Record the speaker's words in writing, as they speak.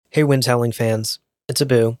Hey, Winds Howling fans, it's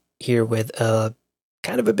Abu here with a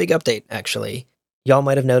kind of a big update, actually. Y'all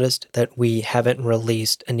might have noticed that we haven't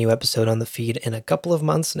released a new episode on the feed in a couple of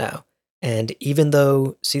months now. And even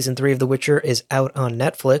though season 3 of The Witcher is out on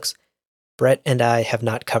Netflix, Brett and I have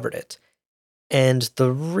not covered it. And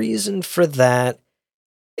the reason for that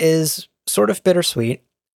is sort of bittersweet.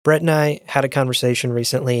 Brett and I had a conversation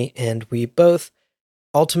recently, and we both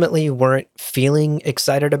ultimately weren't feeling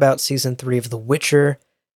excited about season 3 of The Witcher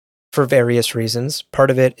for various reasons. Part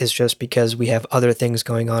of it is just because we have other things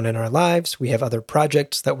going on in our lives. We have other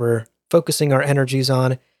projects that we're focusing our energies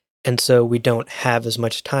on. And so we don't have as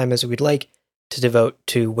much time as we'd like to devote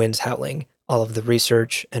to Winds Howling, all of the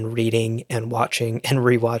research and reading and watching and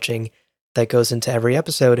rewatching that goes into every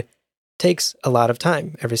episode takes a lot of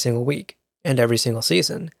time every single week and every single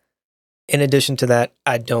season. In addition to that,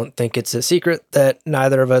 I don't think it's a secret that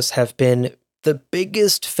neither of us have been the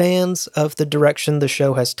biggest fans of the direction the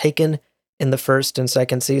show has taken in the first and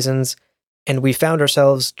second seasons, and we found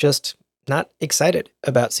ourselves just not excited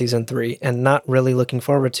about season 3 and not really looking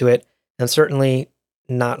forward to it, and certainly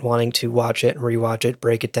not wanting to watch it, rewatch it,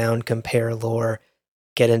 break it down, compare lore,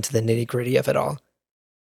 get into the nitty gritty of it all.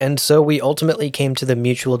 And so we ultimately came to the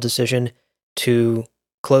mutual decision to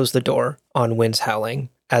close the door on Winds Howling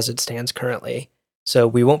as it stands currently. So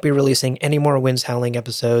we won't be releasing any more Winds Howling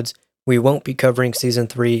episodes. We won't be covering season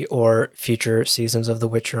 3 or future seasons of The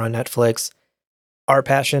Witcher on Netflix. Our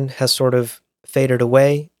passion has sort of faded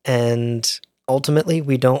away, and ultimately,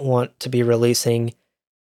 we don't want to be releasing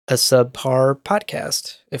a subpar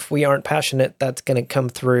podcast. If we aren't passionate, that's going to come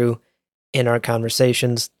through in our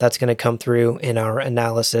conversations, that's going to come through in our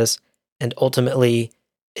analysis, and ultimately,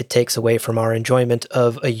 it takes away from our enjoyment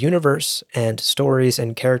of a universe and stories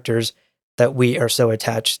and characters that we are so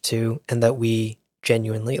attached to and that we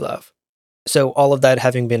genuinely love. So, all of that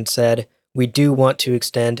having been said, we do want to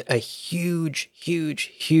extend a huge, huge,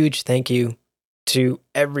 huge thank you to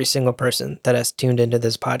every single person that has tuned into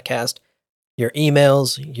this podcast. Your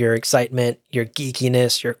emails, your excitement, your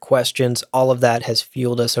geekiness, your questions, all of that has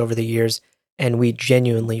fueled us over the years, and we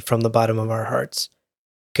genuinely, from the bottom of our hearts,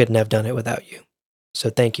 couldn't have done it without you. So,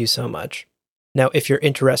 thank you so much. Now, if you're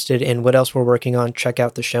interested in what else we're working on, check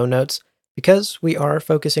out the show notes because we are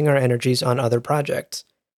focusing our energies on other projects.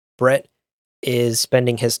 Brett is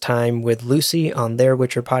spending his time with Lucy on their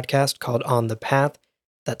Witcher podcast called On the Path.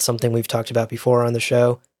 That's something we've talked about before on the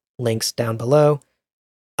show. Links down below.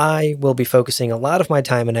 I will be focusing a lot of my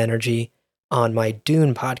time and energy on my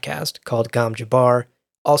Dune podcast called Gom Jabbar.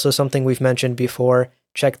 Also something we've mentioned before.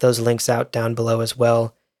 Check those links out down below as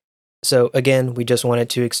well. So again, we just wanted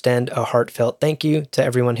to extend a heartfelt thank you to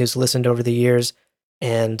everyone who's listened over the years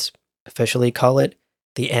and officially call it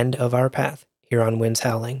the end of our path here on Winds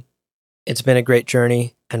Howling. It's been a great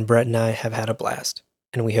journey, and Brett and I have had a blast,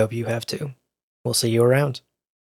 and we hope you have too. We'll see you around.